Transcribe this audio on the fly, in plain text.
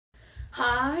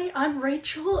Hi, I'm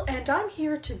Rachel, and I'm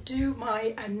here to do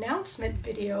my announcement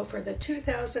video for the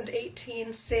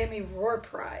 2018 Sami Rohr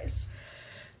Prize.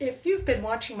 If you've been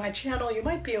watching my channel, you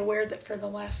might be aware that for the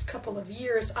last couple of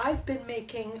years I've been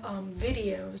making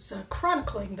videos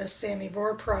chronicling the Sami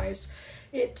Rohr Prize.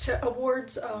 It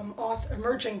awards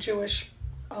emerging Jewish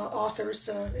authors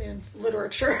in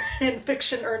literature, in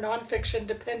fiction or nonfiction,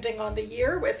 depending on the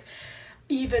year, with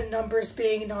even numbers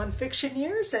being nonfiction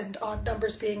years and odd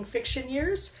numbers being fiction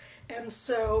years. And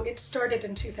so it started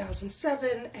in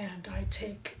 2007, and I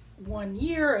take 1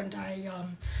 year and I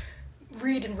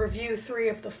read and review 3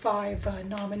 of the 5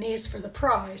 nominees for the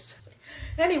prize.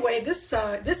 Anyway,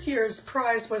 this year's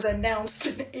prize was announced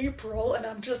in April, and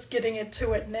I'm just getting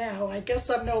into it now. I guess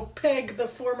I'm no Peg, the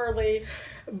formerly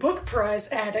book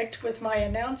prize addict, with my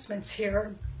announcements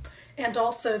here. And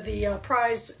also the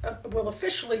prize will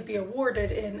officially be awarded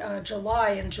in July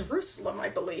in Jerusalem, I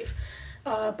believe.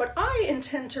 But I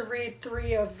intend to read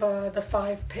 3 of the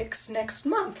 5 picks next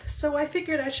month, so I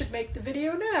figured I should make the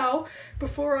video now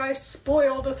before I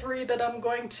spoil the 3 that I'm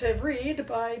going to read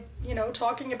by,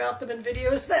 talking about them in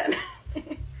videos then.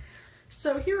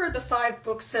 So here are the 5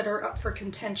 books that are up for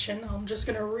contention. I'm just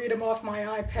going to read them off my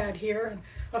iPad here. And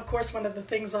of course, one of the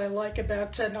things I like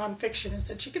about nonfiction is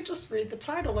that you can just read the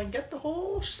title and get the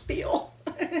whole spiel.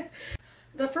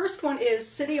 The first one is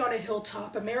City on a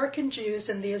Hilltop, American Jews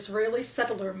and the Israeli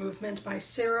Settler Movement by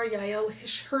Sara, Yael,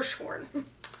 Hirschhorn.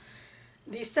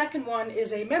 The second one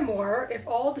is a memoir, If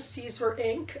All the Seas Were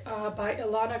Ink, by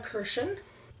Ilana Kurshan.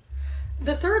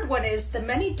 The third one is The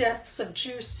Many Deaths of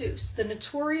Jew Seuss, The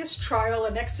Notorious Trial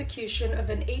and Execution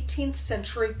of an 18th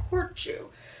Century Court Jew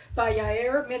by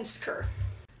Yael.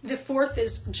 The fourth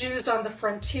is Jews on the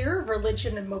Frontier,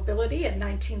 Religion and Mobility in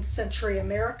 19th Century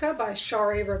America by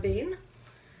Shari, Rabin.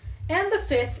 And the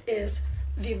fifth is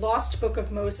The Lost Book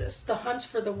of Moses, The Hunt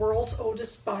for the World's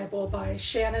Oldest Bible by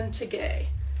Shannon Tegay.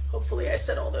 Hopefully I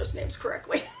said all those names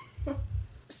correctly.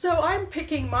 So I'm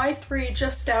picking my 3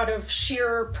 just out of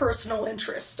sheer personal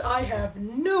interest. I have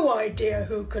no idea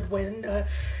who could win.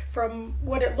 From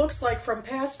what it looks like from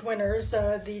past winners,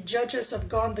 the judges have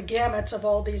gone the gamut of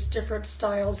all these different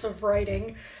styles of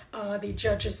writing, the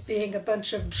judges being a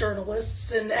bunch of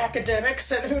journalists and academics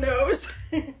and who knows.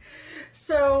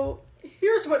 So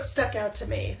here's what stuck out to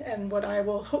me and what I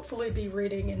will hopefully be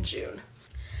reading in June.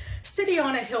 City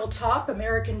on a Hilltop,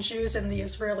 American Jews and the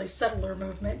Israeli Settler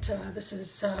Movement. This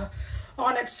is,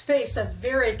 on its face, a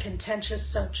very contentious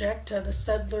subject. The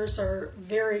settlers are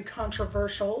very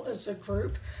controversial as a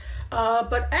group.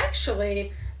 But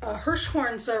actually,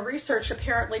 Hirschhorn's research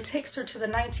apparently takes her to the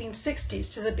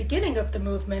 1960s, to the beginning of the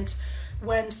movement,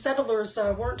 when settlers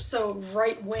weren't so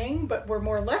right-wing, but were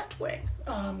more left-wing,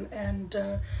 and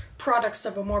products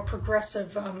of a more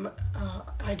progressive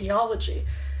ideology.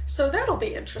 So that'll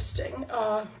be interesting.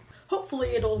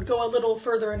 Hopefully it'll go a little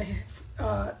further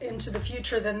into the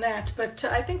future than that, but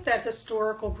I think that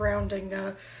historical grounding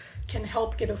can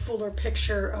help get a fuller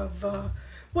picture of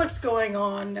what's going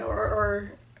on,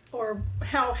 or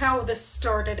how this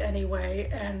started anyway,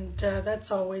 and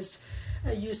that's always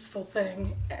a useful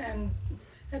thing. And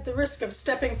at the risk of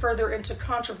stepping further into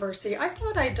controversy, I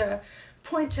thought I'd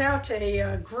point out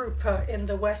a group in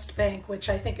the West Bank, which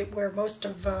I think where most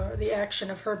of the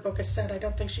action of her book is set. I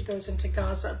don't think she goes into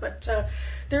Gaza, but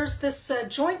there's this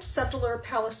joint settler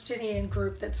Palestinian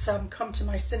group that's come to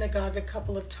my synagogue a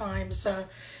couple of times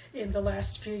in the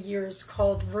last few years,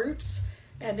 called Roots,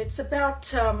 and it's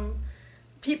about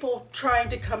people trying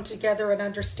to come together and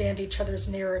understand each other's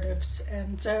narratives,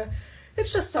 and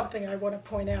it's just something I want to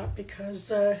point out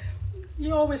because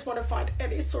you always want to find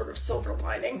any sort of silver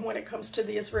lining when it comes to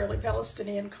the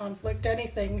Israeli-Palestinian conflict,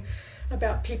 anything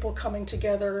about people coming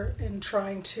together and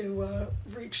trying to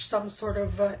reach some sort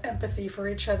of empathy for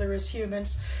each other as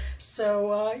humans.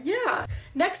 So, yeah.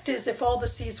 Next is If All the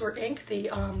Seas Were Ink, the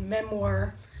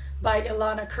memoir by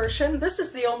Ilana Kurshan. This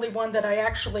is the only one that I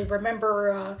actually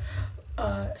remember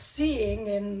seeing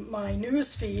in my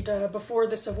news feed before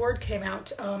this award came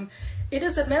out. It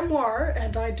is a memoir,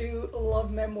 and I do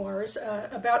love memoirs,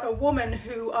 about a woman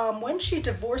who, when she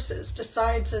divorces,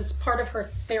 decides as part of her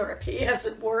therapy, as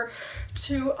it were,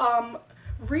 to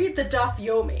read the Daf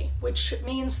Yomi, which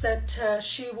means that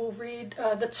she will read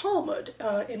the Talmud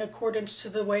in accordance to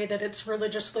the way that it's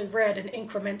religiously read in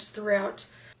increments throughout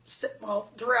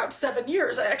 7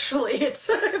 years, actually. It's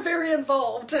very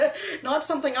involved. Not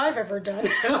something I've ever done,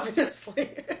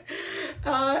 obviously.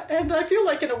 And I feel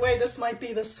like, in a way, this might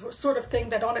be the sort of thing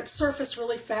that on its surface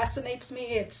really fascinates me.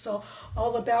 It's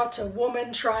all about a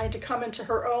woman trying to come into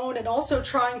her own and also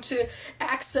trying to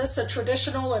access a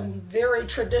traditional and very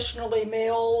traditionally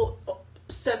male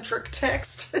centric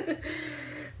text.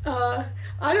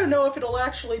 I don't know if it'll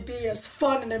actually be as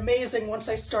fun and amazing once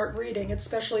I start reading,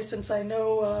 especially since I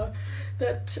know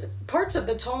that parts of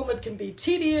the Talmud can be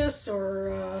tedious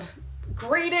or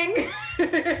grating,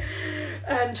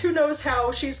 and who knows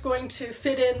how she's going to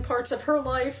fit in parts of her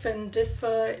life, and if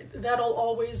that'll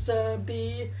always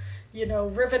be, you know,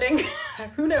 riveting.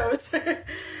 Who knows?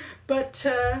 But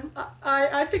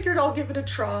I figured I'll give it a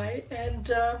try,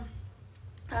 and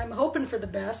I'm hoping for the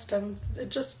best.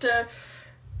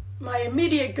 My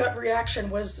immediate gut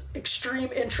reaction was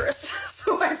extreme interest,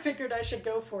 so I figured I should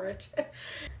go for it.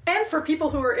 And for people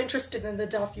who are interested in the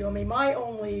Daf Yomi, my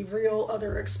only real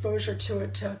other exposure to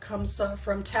it comes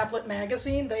from Tablet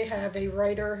Magazine. They have a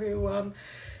writer who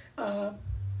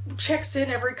checks in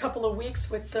every couple of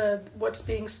weeks with what's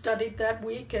being studied that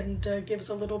week and gives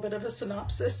a little bit of a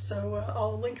synopsis, so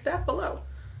I'll link that below.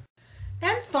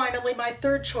 And finally, my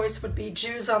third choice would be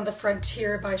Jews on the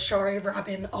Frontier by Shari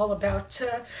Rabin, all about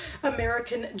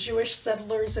American Jewish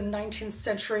settlers in 19th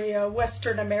century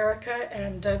Western America.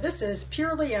 And this is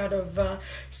purely out of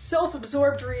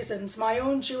self-absorbed reasons. My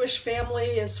own Jewish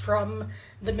family is from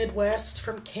the Midwest,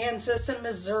 from Kansas and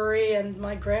Missouri, and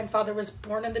my grandfather was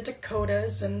born in the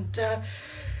Dakotas, and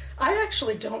I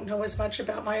actually don't know as much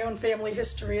about my own family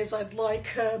history as I'd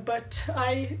like, but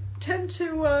I tend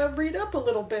to read up a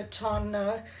little bit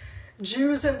on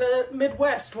Jews in the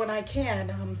Midwest when I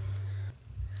can.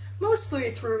 Mostly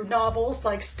through novels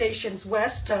like Stations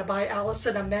West by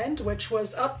Allison Amend, which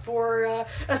was up for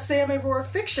a Sami Rohr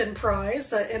Fiction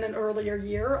Prize in an earlier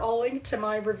year. I'll link to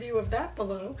my review of that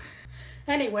below.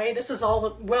 Anyway, this is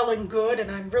all well and good,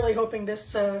 and I'm really hoping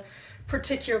this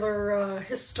particular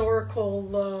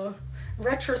historical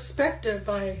retrospective,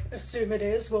 I assume it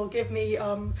is, will give me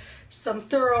some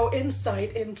thorough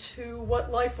insight into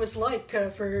what life was like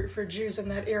for Jews in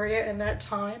that area and that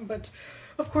time. But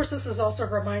of course, this is also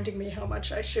reminding me how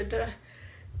much I should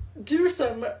do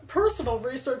some personal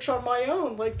research on my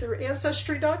own, like through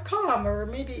Ancestry.com, or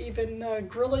maybe even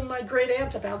grilling my great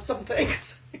aunt about some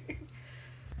things.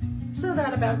 So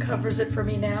that about covers it for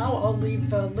me now. I'll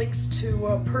leave links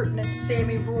to pertinent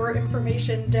Sami Rohr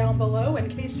information down below in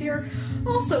case you're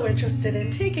also interested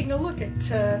in taking a look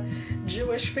at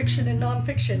Jewish fiction and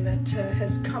nonfiction that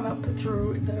has come up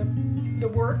through the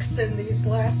works in these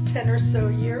last 10 or so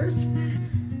years.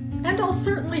 And I'll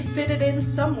certainly fit it in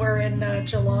somewhere in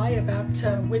July about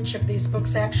which of these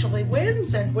books actually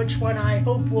wins and which one I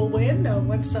hope will win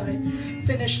once I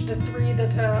finish the 3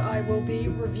 that I will be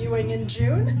reviewing in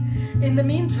June. In the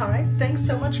meantime, thanks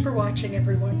so much for watching,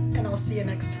 everyone, and I'll see you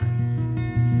next time.